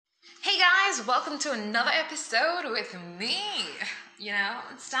guys, welcome to another episode with me.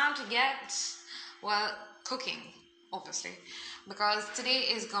 It's time to get, cooking, obviously, because today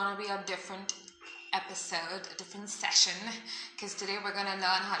is gonna be a different episode, a different session, because today we're gonna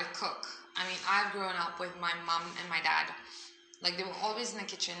learn how to cook. I've grown up with my mom and my dad. Like, they were always in the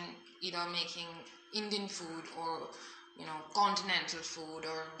kitchen, either making Indian food or, continental food,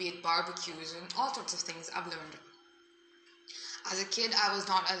 or be it barbecues and all sorts of things I've learned. As a kid, I was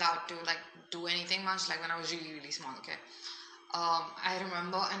not allowed to do anything much, like when I was really, really small, okay? I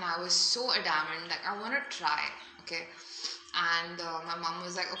remember, and I was so adamant, I want to try, okay? And my mom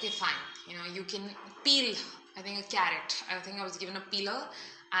was like, okay, fine, you can peel, I think, a carrot. I think I was given a peeler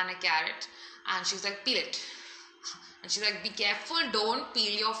and a carrot, and she's like, peel it. And she's like, be careful, don't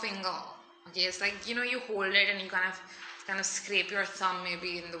peel your finger, okay? It's like, you hold it and you kind of scrape your thumb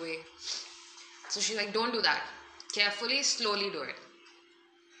maybe in the way. So she's like, don't do that. Carefully, slowly do it.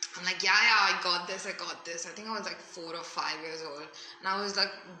 I'm like, yeah, I got this. I think I was 4 or 5 years old. And I was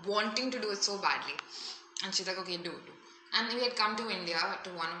wanting to do it so badly. And she's like, okay, do. And we had come to India to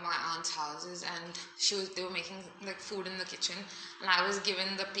one of my aunt's houses, and they were making food in the kitchen. And I was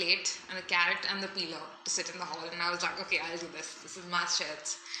given the plate and the carrot and the peeler to sit in the hall. And I was like, okay, I'll do this. This is my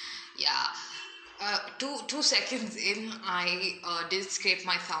shit. Yeah. 2 seconds in, I did scrape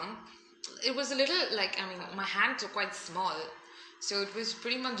my thumb. It was a little my hands were quite small, so it was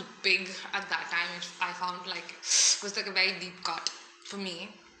pretty much big at that time. I found it was a very deep cut for me,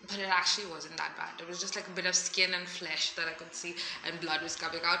 but it actually wasn't that bad. It was just a bit of skin and flesh that I could see, and blood was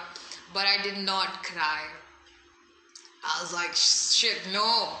coming out, but I did not cry. I was like, shit,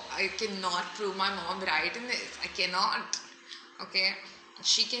 no, I cannot prove my mom right in this. I cannot, okay?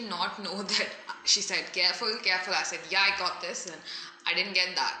 She cannot know that. She said, careful. I said, yeah, I got this, and I didn't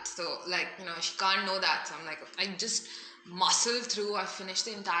get that. So, she can't know that. So I'm like, I just muscled through. I finished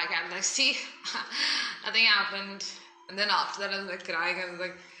the entire carrot. See, nothing happened. And then after that, I was crying. I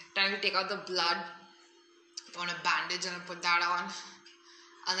was trying to take out the blood. I found a bandage and I put that on.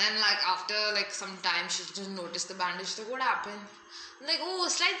 And then, after some time, she just noticed the bandage. She's like, what happened? I'm like, oh,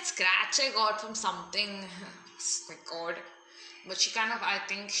 slight scratch I got from something. My God. But she I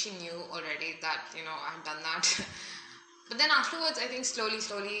think she knew already that, I had done that. But then afterwards, I think slowly,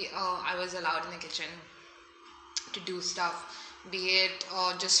 I was allowed in the kitchen to do stuff, be it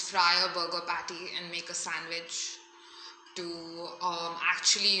just fry a burger patty and make a sandwich, to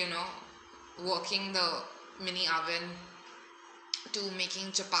actually, working the mini oven, to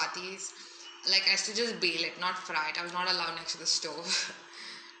making chapatis. I used to just bail it, not fry it. I was not allowed next to the stove.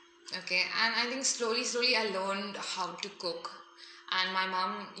 Okay, and I think slowly, I learned how to cook. And my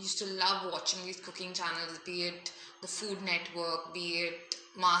mom used to love watching these cooking channels, be it the Food Network, be it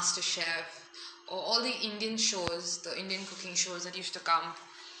MasterChef, or all the Indian shows, the Indian cooking shows that used to come.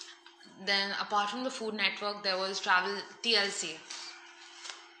 Then apart from the Food Network, there was Travel TLC.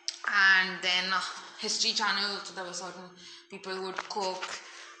 And then History Channel, so there were certain people who would cook.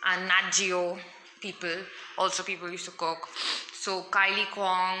 And Nat Geo people used to cook. So Kylie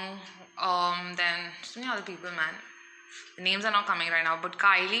Kwong, then so many other people, man. The names are not coming right now, but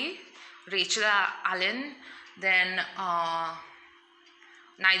Kylie, Rachel Allen, then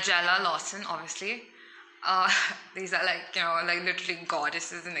Nigella Lawson, obviously. These are literally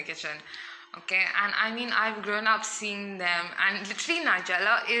goddesses in the kitchen. Okay, and I've grown up seeing them, and literally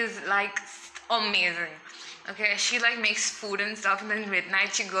Nigella is amazing. Okay, she makes food and stuff, and then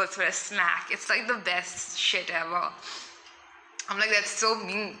midnight she goes for a snack. It's the best shit ever. I'm that's so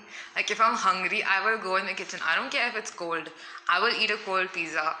me. If I'm hungry, I will go in the kitchen. I don't care if it's cold. I will eat a cold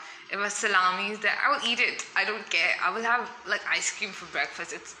pizza. If a salami is there, I will eat it. I don't care. I will have ice cream for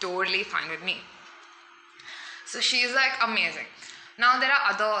breakfast. It's totally fine with me. So she's amazing. Now there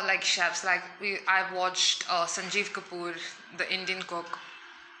are other chefs. I've watched Sanjeev Kapoor, the Indian cook.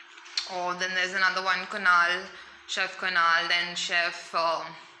 Or then there's another one, Chef Kunal. Then Chef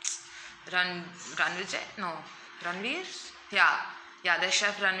Ranveer? Yeah, there's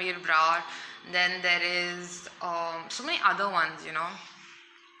Chef Ranveer Brar. Then there is so many other ones,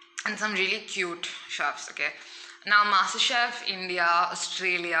 and some really cute chefs, okay. Now MasterChef, India,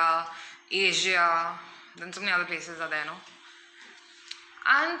 Australia, Asia, then so many other places are there, no?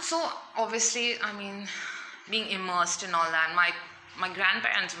 And so obviously, being immersed in all that, my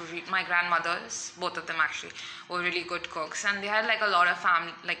grandparents my grandmothers, both of them actually, were really good cooks, and they had a lot of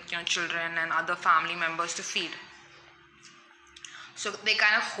family, children and other family members to feed. So they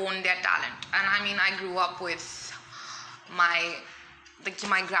kind of honed their talent. And I grew up with my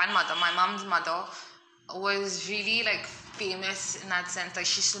grandmother, my mom's mother, was really famous in that sense.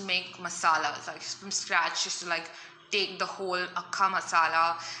 She used to make masalas from scratch. She used to take the whole akka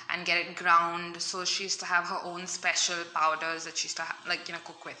masala and get it ground. So she used to have her own special powders that she used to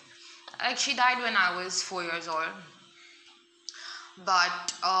cook with. Like, she died when I was 4 years old,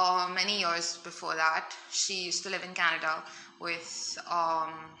 but many years before that she used to live in Canada with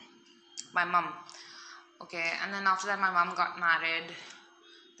my mom. Okay, and then after that my mom got married.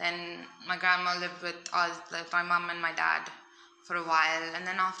 Then my grandma lived with us, like my mom and my dad, for a while. And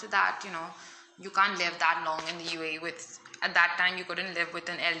then after that, you can't live that long in the UAE with, at that time you couldn't live with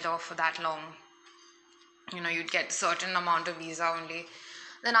an elder for that long. You'd get a certain amount of visa only.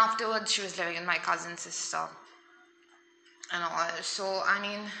 Then afterwards she was living with my cousin sister and all. So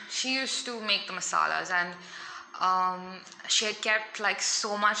she used to make the masalas, and she had kept like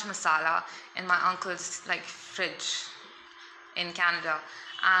so much masala in my uncle's like fridge in Canada.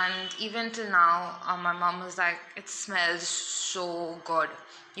 And even till now, my mom was like, it smells so good.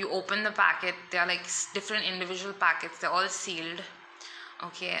 You open the packet, they are like different individual packets, they're all sealed,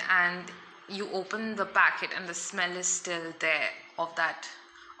 okay, and you open the packet and the smell is still there of that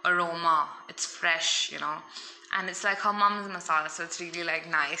aroma. It's fresh, and it's like her mom's masala, so it's really like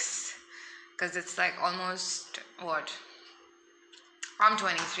nice, because it's like almost I'm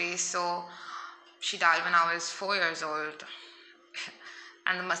 23, so she died when I was 4 years old.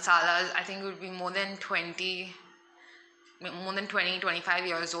 And the masalas, I think it would be more than 20, 25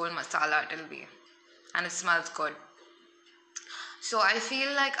 years old masala it'll be. And it smells good. So I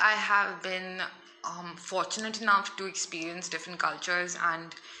feel like I have been fortunate enough to experience different cultures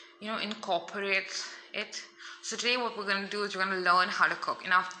and, incorporate it. So today what we're going to do is we're going to learn how to cook.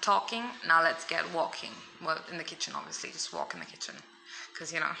 Enough talking, now let's get walking. Well, in the kitchen, obviously, just walk in the kitchen.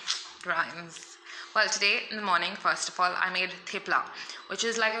 Because, rhymes. Well, today in the morning, first of all, I made thepla, which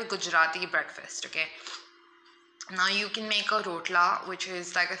is like a Gujarati breakfast, okay? Now you can make a rotla, which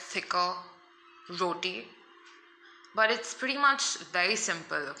is like a thicker roti, but it's pretty much very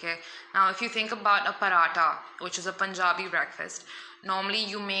simple, okay? Now if you think about a paratha, which is a Punjabi breakfast, normally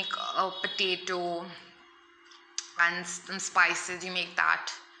you make a potato and some spices, you make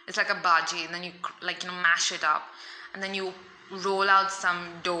that. It's like a bhaji, and then you mash it up, and then you roll out some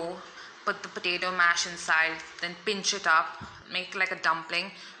dough, put the potato mash inside, then pinch it up, make like a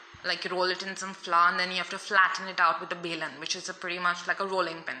dumpling, like roll it in some flour, and then you have to flatten it out with a belan, which is pretty much like a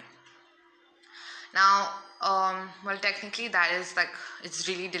rolling pin. Now, technically that is like, it's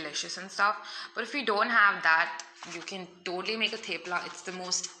really delicious and stuff, but if you don't have that, you can totally make a thepla. It's the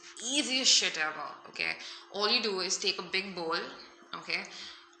most easiest shit ever, okay? All you do is take a big bowl, okay?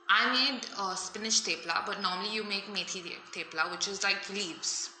 I made spinach thepla, but normally you make methi thepla, which is like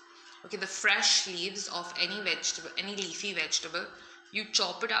leaves. Okay, the fresh leaves of any vegetable, any leafy vegetable, you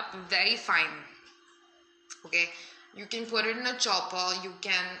chop it up very fine. Okay, you can put it in a chopper.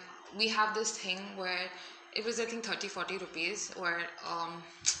 We have this thing where it was I think 30-40 rupees, where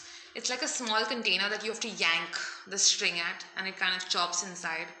it's like a small container that you have to yank the string at, and it kind of chops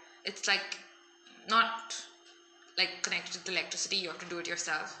inside. It's like not like connected to the electricity, you have to do it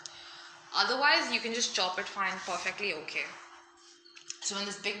yourself. Otherwise, you can just chop it fine, perfectly okay. So in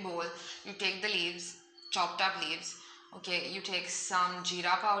this big bowl, you take the leaves, chopped up leaves, okay, you take some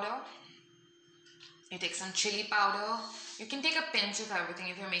jeera powder, you take some chili powder, you can take a pinch of everything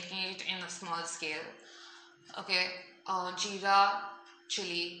if you're making it in a small scale, okay, jeera,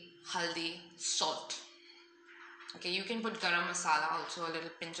 chili, haldi, salt, okay, you can put garam masala also, a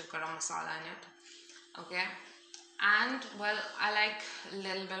little pinch of garam masala in it, okay. And well, I like a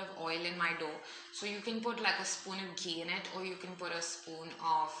little bit of oil in my dough, so you can put like a spoon of ghee in it, or you can put a spoon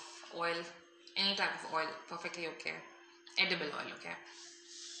of oil, any type of oil, perfectly okay, edible oil, okay.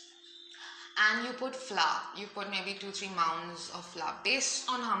 And you put flour, you put maybe 2-3 mounds of flour based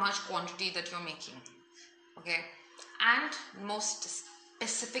on how much quantity that you're making, okay. And most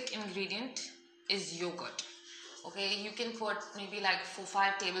specific ingredient is yogurt, okay. You can put maybe like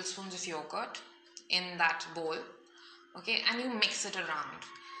 4-5 tablespoons of yogurt in that bowl, okay, and you mix it around.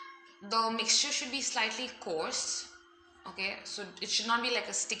 The mixture should be slightly coarse, okay, so it should not be like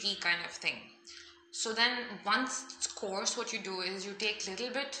a sticky kind of thing. So then once it's coarse, what you do is you take little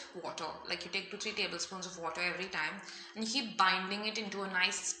bit water, like you take 2-3 tablespoons of water every time, and you keep binding it into a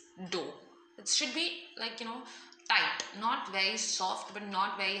nice dough. It should be like, tight, not very soft but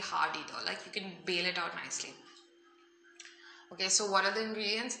not very hard either, like you can bail it out nicely. Okay, so what are the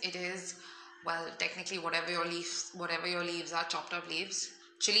ingredients? It is, well, technically whatever your leaves are, chopped up leaves,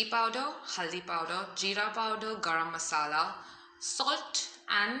 chili powder, haldi powder, jeera powder, garam masala, salt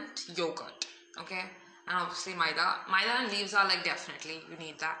and yogurt, okay, and obviously maida and leaves are like, definitely you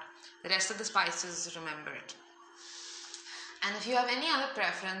need that. The rest of the spices, remember it. And if you have any other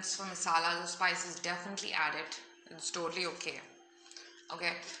preference for masala or spices, definitely add it. It's totally okay.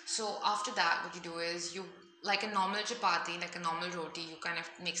 Okay, so after that, what you do is you, like a normal chapati, like a normal roti, you kind of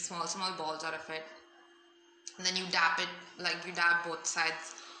make small balls out of it. And then you dab it, like you dab both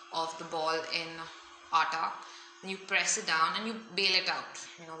sides of the ball in atta. Then you press it down and you bail it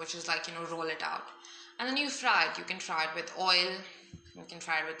out, which is like, roll it out. And then you fry it. You can fry it with oil, you can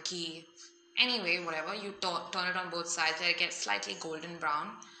fry it with ghee, anyway, whatever. You turn it on both sides, let it get slightly golden brown,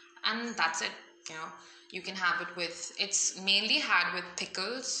 and that's it. You can have it with, it's mainly had with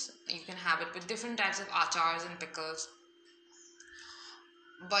pickles. You can have it with different types of achars and pickles,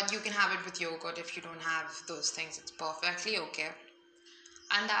 but you can have it with yogurt. If you don't have those things, it's perfectly okay.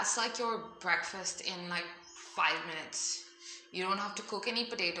 And that's like your breakfast in like 5 minutes. You don't have to cook any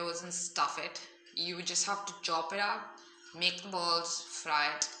potatoes and stuff it. You just have to chop it up, make the balls, fry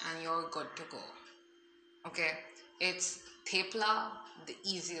it, and you're good to go. Okay, it's thepla, the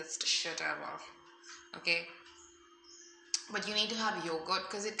easiest shit ever. Okay, but you need to have yogurt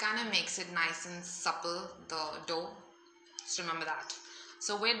because it kind of makes it nice and supple, the dough. Just remember that.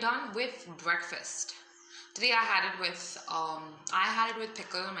 So we're done with breakfast. Today I had it with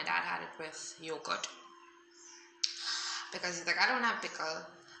pickle. My dad had it with yogurt because he's like, I don't have pickle.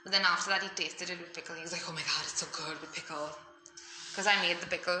 But then after that he tasted it with pickle. He's like, oh my god, it's so good with pickle. Because I made the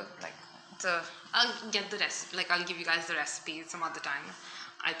pickle. I'll get the recipe. Like, I'll give you guys the recipe some other time.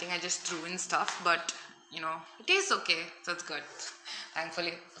 I think I just threw in stuff, but it tastes okay, so it's good.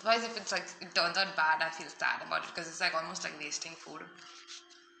 Thankfully. Otherwise, if it's like it turns out bad, I feel sad about it because it's like almost like wasting food.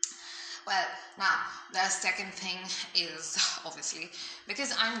 Well, now the second thing is obviously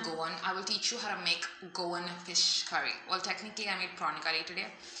because I'm Goan, I will teach you how to make Goan fish curry. Well, technically I made prawn curry today,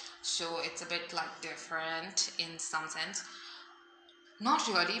 so it's a bit like different in some sense. Not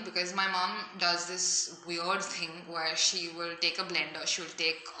really, because my mom does this weird thing where she will take a blender. She'll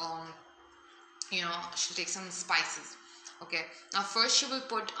take she'll take some spices. Okay, now first she will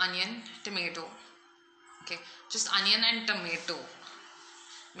put onion, tomato. Okay, just onion and tomato.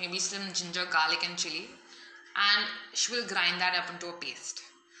 Maybe some ginger, garlic and chili, and she will grind that up into a paste.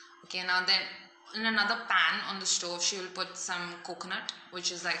 Okay, now then in another pan on the stove she will put some coconut,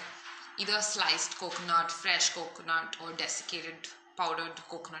 which is like either sliced coconut, fresh coconut, or desiccated powdered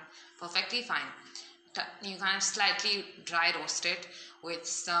coconut. Perfectly fine. You kind of slightly dry roast it with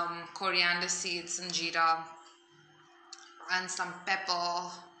some coriander seeds, some jeera, and some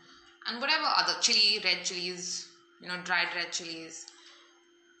pepper, and whatever other red chilies, dried red chilies.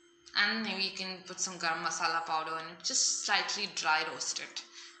 And maybe you can put some garam masala powder and just slightly dry roast it.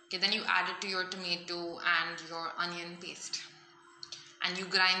 Okay, then you add it to your tomato and your onion paste, and you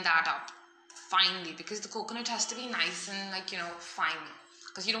grind that up finely because the coconut has to be nice and fine,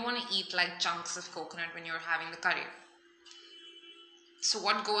 because you don't want to eat like chunks of coconut when you're having the curry. So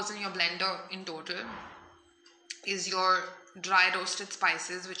what goes in your blender in total is your dry roasted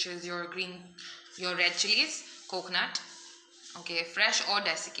spices, which is your red chilies, coconut, okay, fresh or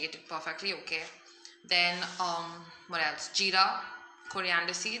desiccated, perfectly okay. Then what else? Jeera,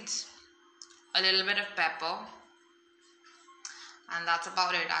 coriander seeds, a little bit of pepper, and that's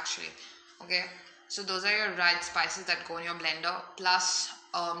about it actually. Okay, so those are your dried spices that go in your blender, plus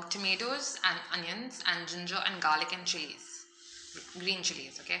tomatoes and onions and ginger and garlic and chilies, green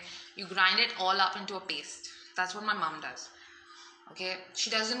chilies. Okay, you grind it all up into a paste. That's what my mom does. Okay,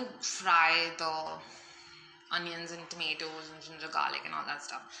 she doesn't fry the onions and tomatoes and ginger, garlic and all that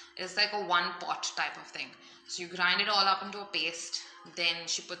stuff. It's like a one pot type of thing. So you grind it all up into a paste. Then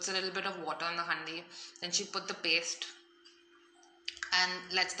she puts a little bit of water in the handi. Then she put the paste and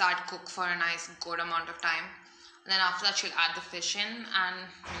lets that cook for a nice good amount of time. And then after that she'll add the fish in, and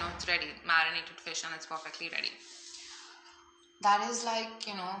it's ready. Marinated fish, and it's perfectly ready. That is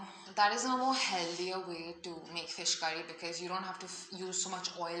that is a more healthier way to make fish curry, because you don't have to use so much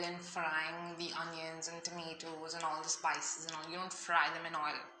oil in frying the onions and tomatoes and all the spices and all. You don't fry them in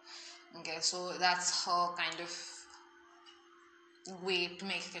oil. Okay, so that's her kind of way to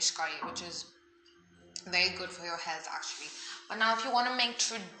make fish curry, which is very good for your health actually. But now if you want to make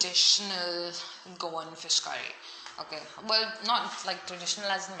traditional Goan fish curry, okay, well, not like traditional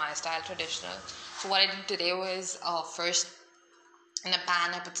as in my style, traditional. So what I did today was first, in a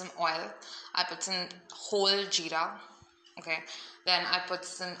pan I put some oil, I put some whole jeera, okay, then I put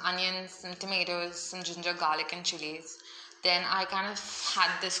some onions, some tomatoes, some ginger, garlic and chilies. Then I kind of had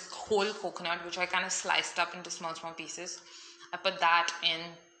this whole coconut, which I kind of sliced up into small pieces. I put that in.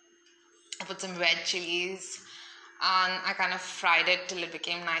 I put some red chilies, and I kind of fried it till it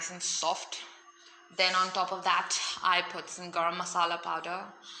became nice and soft. Then on top of that I put some garam masala powder.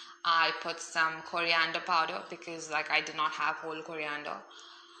 I put some coriander powder because I did not have whole coriander.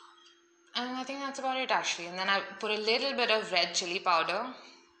 And I think that's about it actually. And then I put a little bit of red chili powder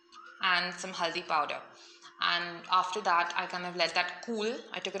and some haldi powder. And after that, I kind of let that cool.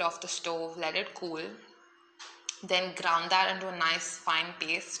 I took it off the stove, let it cool, then ground that into a nice fine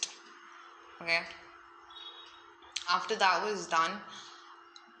paste. Okay. After that was done,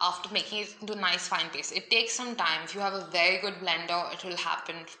 after making it into a nice fine paste, it takes some time. If you have a very good blender, it will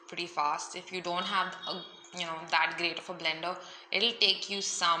happen pretty fast. If you don't have a that great of a blender, it'll take you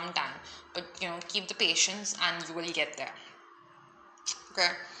some time, but keep the patience and you will get there. Okay,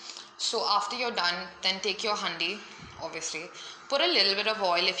 so after you're done, then take your handi, obviously put a little bit of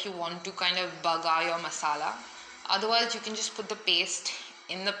oil if you want to kind of baga your masala. Otherwise you can just put the paste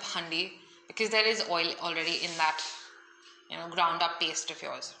in the handi, because there is oil already in that ground up paste of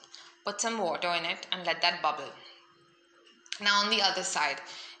yours. Put some water in it and let that bubble. Now on the other side,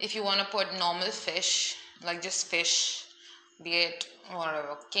 if you want to put normal fish, like just fish, be it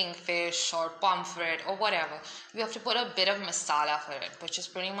whatever, kingfish or pomfret or whatever, you have to put a bit of masala for it, which is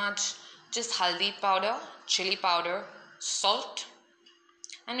pretty much just haldi powder, chili powder, salt,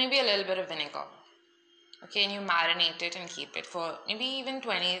 and maybe a little bit of vinegar. Okay, and you marinate it and keep it for maybe even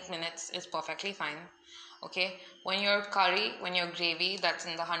 20 minutes is perfectly fine. Okay, when your gravy that's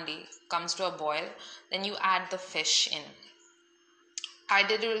in the handi comes to a boil, then you add the fish in. I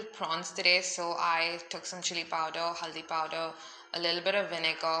did it with prawns today, so I took some chili powder, haldi powder, a little bit of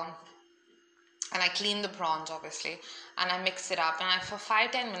vinegar, and I cleaned the prawns obviously, and I mixed it up, and for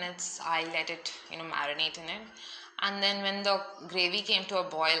 5-10 minutes I let it marinate in it, and then when the gravy came to a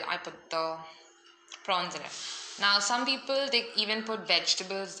boil, I put the prawns in it. Now some people, they even put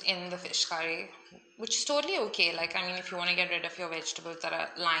vegetables in the fish curry, which is totally okay. Like, I mean, if you want to get rid of your vegetables that are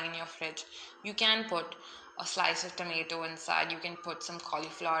lying in your fridge, you can put a slice of tomato inside, you can put some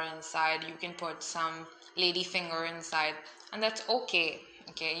cauliflower inside, you can put some ladyfinger inside, and that's okay.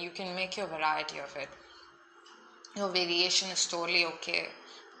 Okay, you can make your variety of it. Your variation is totally okay,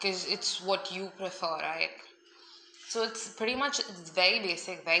 because it's what you prefer, right? So it's very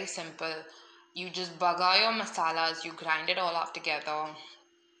basic, very simple. You just baga your masalas, you grind it all up together,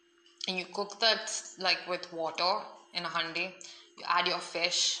 and you cook that like with water in a handi. You add your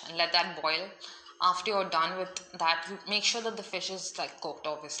fish and let that boil. After you're done with that, you make sure that the fish is like cooked,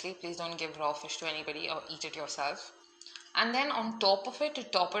 obviously. Please don't give raw fish to anybody or eat it yourself. And then on top of it, to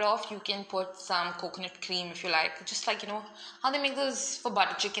top it off, you can put some coconut cream if you like. Just like, how they make those for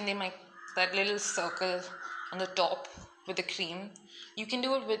butter chicken, they make that little circle on the top with the cream. You can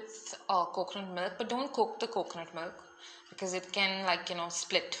do it with coconut milk, but don't cook the coconut milk, because it can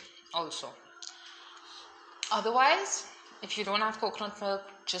split also. Otherwise, if you don't have coconut milk,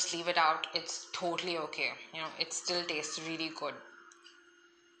 just leave it out. It's totally okay. It still tastes really good.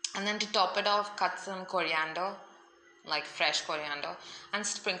 And then to top it off, cut some coriander, like fresh coriander, and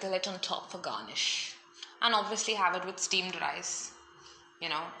sprinkle it on top for garnish. And obviously have it with steamed rice.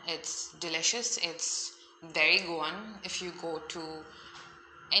 It's delicious. It's very Goan. If you go to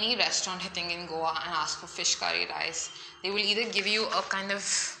any restaurant, I think, in Goa and ask for fish curry rice, they will either give you a kind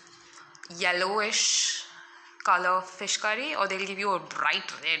of yellowish color fish curry, or they'll give you a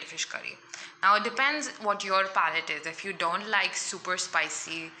bright red fish curry. Now it depends what your palate is. If you don't like super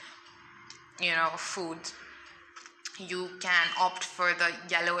spicy food, you can opt for the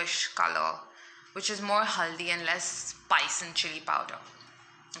yellowish color, which is more haldi and less spice and chili powder.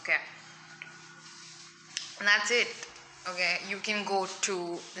 Okay, and that's it. Okay, you can go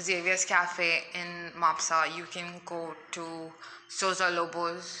to Xavier's Cafe in Mapsa. You can go to Sosa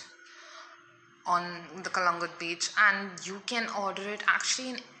Lobos on the Kalangut beach, and you can order it actually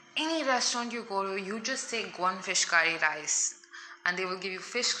in any restaurant you go to. You just say Goan fish curry rice, and they will give you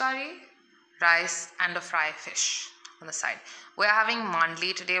fish curry, rice, and a fried fish on the side. We're having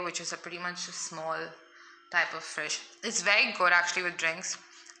mandli today, which is a pretty much a small type of fish. It's very good actually with drinks,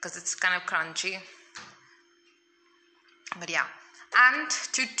 because it's kind of crunchy. But yeah, and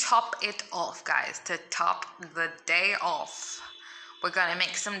to top it off, guys, to top the day off, we're gonna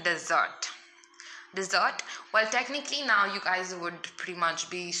make some dessert. Well, technically now you guys would pretty much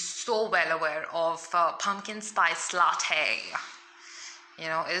be so well aware of pumpkin spice latte.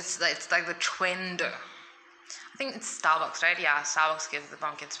 It's like the trend. I think it's Starbucks, right? Yeah, Starbucks gives the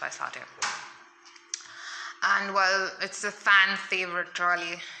pumpkin spice latte. And well, it's a fan favorite,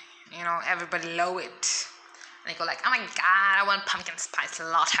 really. Everybody love it. And they go like, oh my god, I want pumpkin spice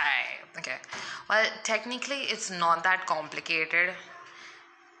latte. Okay. Well, technically, it's not that complicated.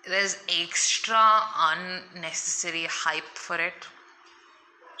 There's extra unnecessary hype for it.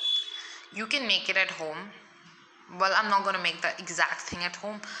 You can make it at home. Well, I'm not going to make the exact thing at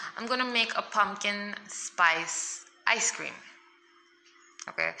home. I'm going to make a pumpkin spice ice cream.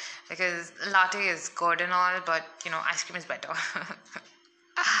 Okay, because latte is good and all, but ice cream is better.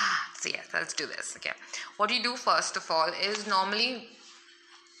 So yes, let's do this. Okay, what you do first of all is, normally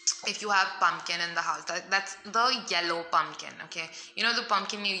if you have pumpkin in the house, that's the yellow pumpkin. Okay, the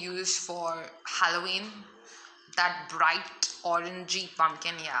pumpkin you use for Halloween, that bright orangey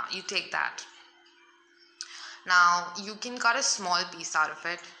pumpkin. Yeah, you take that. Now you can cut a small piece out of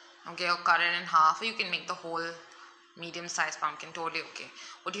it, okay, or cut it in half, or you can make the whole medium sized pumpkin, totally okay.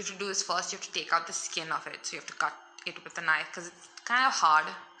 What you have to do is, first you have to take out the skin of it. So you have to cut it with a knife because it's kind of hard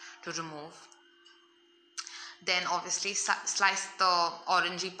to remove. Then obviously slice the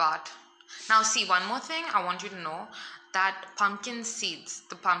orangey part. Now see, one more thing I want you to know, that the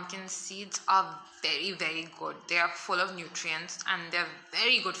pumpkin seeds are very, very good. They are full of nutrients and they're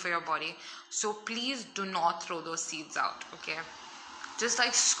very good for your body. So please do not throw those seeds out, okay? Just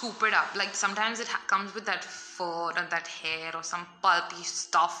like scoop it up. Like sometimes it comes with that fur and that hair or some pulpy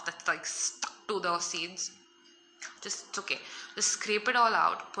stuff that's like stuck to the seeds. It's okay. Just scrape it all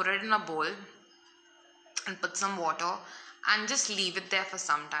out, put it in a bowl and put some water and just leave it there for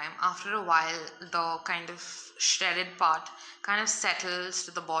some time. After a while, the kind of shredded part kind of settles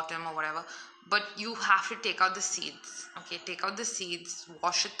to the bottom or whatever. But you have to take out the seeds. Okay, take out the seeds,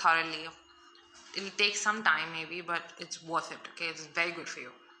 wash it thoroughly. It'll take some time maybe, but it's worth it. Okay, it's very good for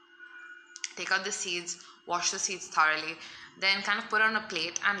you. Take out the seeds, wash the seeds thoroughly, then kind of put it on a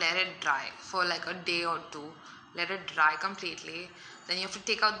plate and let it dry for like a day or two. Let it dry completely. Then you have to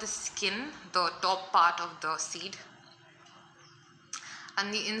take out the skin, the top part of the seed,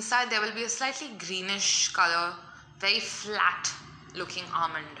 and the inside there will be a slightly greenish color, very flat looking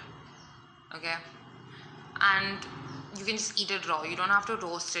almond. Okay, and you can just eat it raw. You don't have to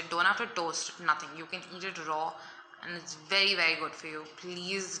roast it, don't have to toast it, nothing. You can eat it raw and it's very, very good for you.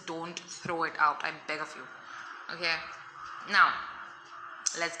 Please don't throw it out, I beg of you. Okay, now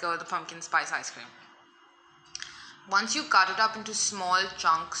let's go with the pumpkin spice ice cream. Once you cut it up into small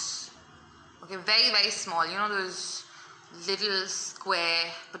chunks, okay, very, very small, those little square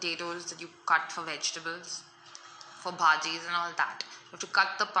potatoes that you cut for vegetables, for bhajis and all that. You have to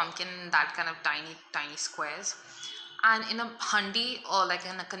cut the pumpkin in that kind of tiny, tiny squares. And in a handi or like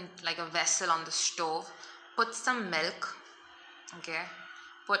a vessel on the stove, put some milk. Okay,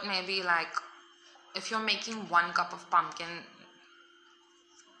 put maybe like, if you're making 1 cup of pumpkin,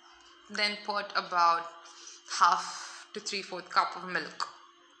 then put about half to 3/4 cup of milk.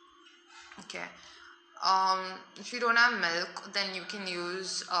 Okay. If you don't have milk, then you can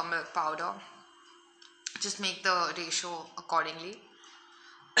use milk powder. Just make the ratio accordingly.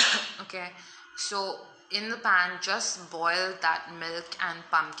 Okay, so in the pan, just boil that milk and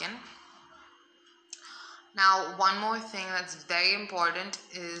pumpkin. Now, one more thing that's very important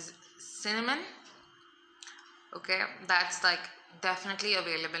is cinnamon. Okay, that's like definitely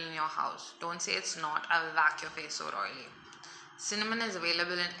available in your house. Don't say it's not. I will whack your face so royally. Cinnamon is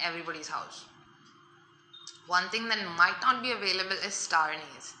available in everybody's house. One thing that might not be available is star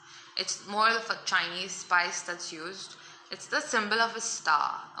anise. It's more of a Chinese spice that's used. It's the symbol of a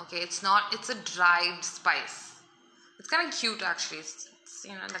star. Okay, it's a dried spice. It's kind of cute actually. It's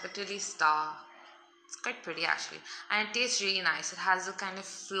like a titty star. It's quite pretty actually. And it tastes really nice. It has a kind of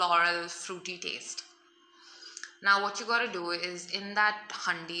floral, fruity taste. Now what you gotta do is, in that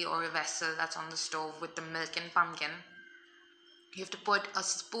handi or a vessel that's on the stove with the milk and pumpkin, you have to put a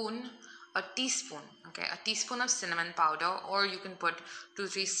teaspoon of cinnamon powder, or you can put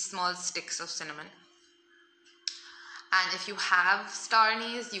 2-3 small sticks of cinnamon. And if you have star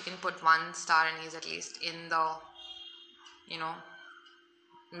anise, you can put 1 star anise at least in the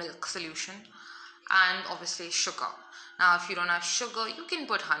milk solution, and obviously sugar. Now if you don't have sugar, you can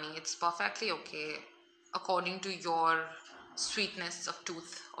put honey. It's perfectly okay according to your sweetness of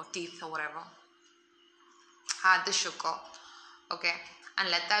tooth or teeth or whatever. Add the sugar, okay, and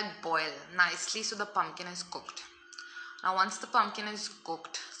let that boil nicely so the pumpkin is cooked. Now once the pumpkin is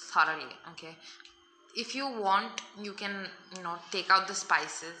cooked thoroughly, okay, if you want, you can take out the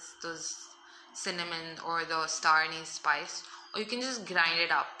spices, those cinnamon or the star anise spice, or you can just grind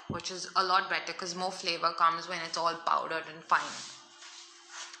it up, which is a lot better because more flavor comes when it's all powdered and fine.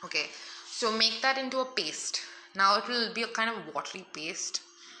 Okay, so make that into a paste. Now it will be a kind of watery paste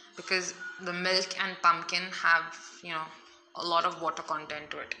because the milk and pumpkin have a lot of water content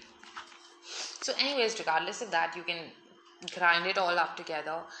to it. So anyways, regardless of that, you can grind it all up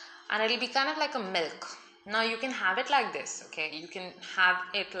together and it'll be kind of like a milk. Now you can have it like this. Okay, you can have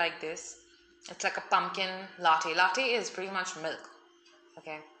it like this. It's like a pumpkin latte. Latte is pretty much milk.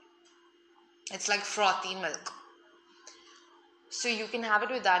 Okay, it's like frothy milk. So you can have it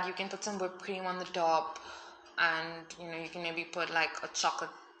with that. You can put some whipped cream on the top and you can maybe put like a chocolate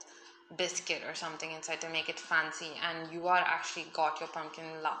biscuit or something inside to make it fancy, and you are actually got your pumpkin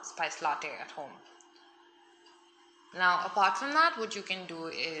spice latte at home. Now apart from that, what you can do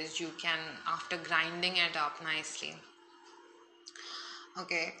is you can, after grinding it up nicely,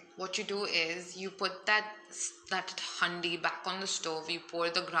 okay, what you do is you put that handi back on the stove, you pour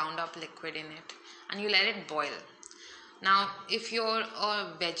the ground up liquid in it, and you let it boil. Now if you're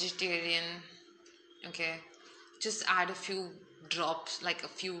a vegetarian, okay, just add a few drops, like a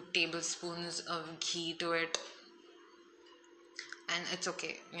few tablespoons of ghee to it, and it's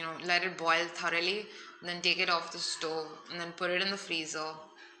okay. Let it boil thoroughly, then take it off the stove and then put it in the freezer,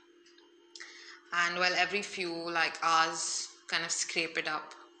 and every few hours kind of scrape it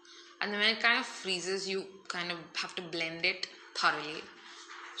up, and then when it kind of freezes, you kind of have to blend it thoroughly.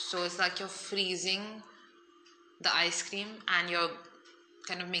 So it's like you're freezing the ice cream and you're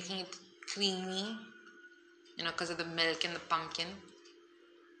kind of making it creamy, because of the milk and the pumpkin.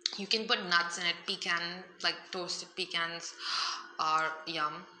 You can put nuts in it, like toasted pecans are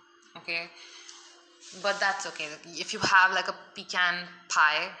yum, okay, but that's okay. If you have like a pecan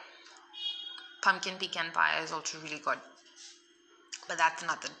pie, pumpkin pecan pie is also really good, but that's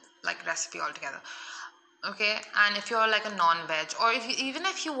another recipe altogether, okay. And if you're like a non-veg, or even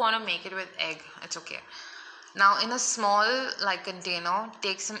if you want to make it with egg, it's okay. Now in a small container,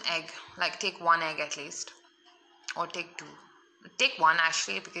 take some egg, take one egg at least, or take one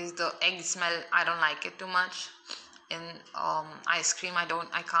actually, because the egg smell, I don't like it too much in ice cream. I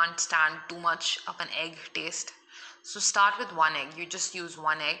can't stand too much of an egg taste. So start with one egg. You just use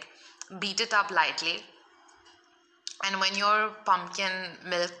one egg, beat it up lightly, and when your pumpkin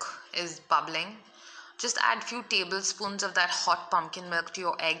milk is bubbling, just add few tablespoons of that hot pumpkin milk to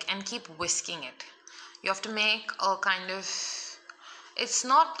your egg and keep whisking it. You have to make a kind of, it's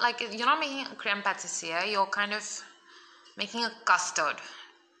not like, you're not making a creme pâtissière, you're kind of making a custard,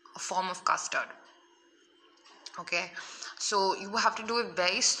 a form of custard, okay. So you have to do it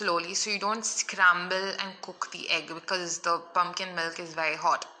very slowly so you don't scramble and cook the egg, because the pumpkin milk is very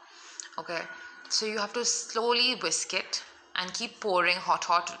hot, okay. So you have to slowly whisk it and keep pouring hot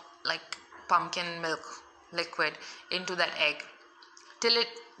pumpkin milk liquid into that egg till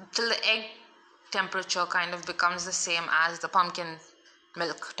the egg temperature kind of becomes the same as the pumpkin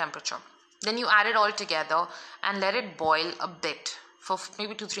milk temperature. Then you add it all together and let it boil a bit for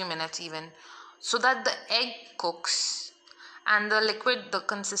maybe 2-3 minutes even, so that the egg cooks and the liquid, the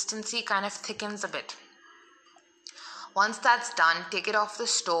consistency kind of thickens a bit. Once that's done, take it off the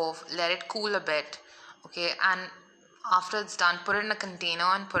stove, let it cool a bit, okay, and after it's done, put it in a container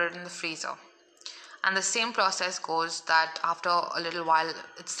and put it in the freezer. And the same process goes that after a little while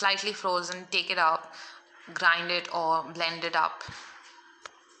it's slightly frozen, take it out, grind it or blend it up.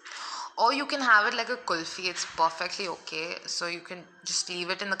 Or you can have it like a kulfi, it's perfectly okay. So you can just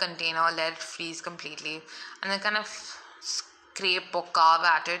leave it in the container, let it freeze completely, and then kind of scrape or carve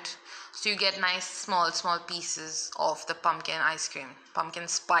at it, so you get nice small pieces of the pumpkin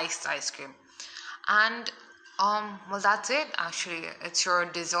spiced ice cream. And that's it actually. It's your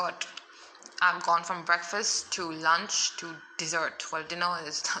dessert. I've gone from breakfast to lunch to dessert. Well, dinner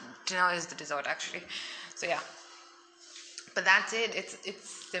is the dessert actually. So yeah, but that's it.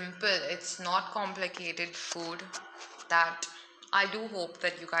 It's simple. It's not complicated food that I do hope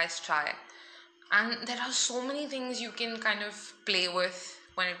that you guys try. And there are so many things you can kind of play with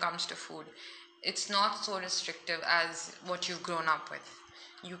when it comes to food. It's not so restrictive as what you've grown up with.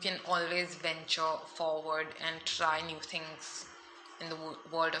 You can always venture forward and try new things in the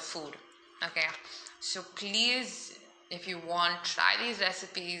world of food. Okay, so please, if you want, try these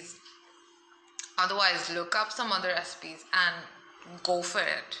recipes. Otherwise, look up some other recipes and go for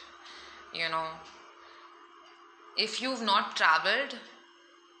it. If you've not traveled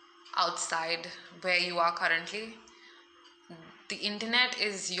outside where you are currently, the internet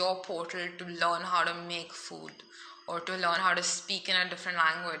is your portal to learn how to make food or to learn how to speak in a different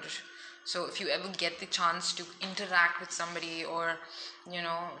language. So if you ever get the chance to interact with somebody or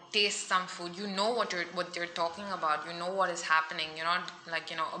taste some food, what you're talking about, what is happening. You're not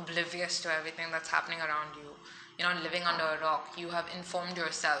oblivious to everything that's happening around you. You're not living under a rock. You have informed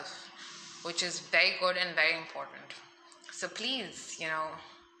yourself, which is very good and very important. So please,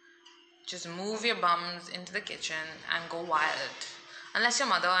 just move your bums into the kitchen and go wild. Unless your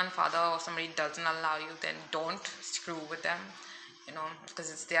mother and father or somebody doesn't allow you, then don't screw with them, because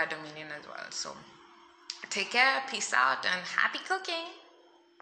it's their dominion as well. So take care, peace out, and happy cooking.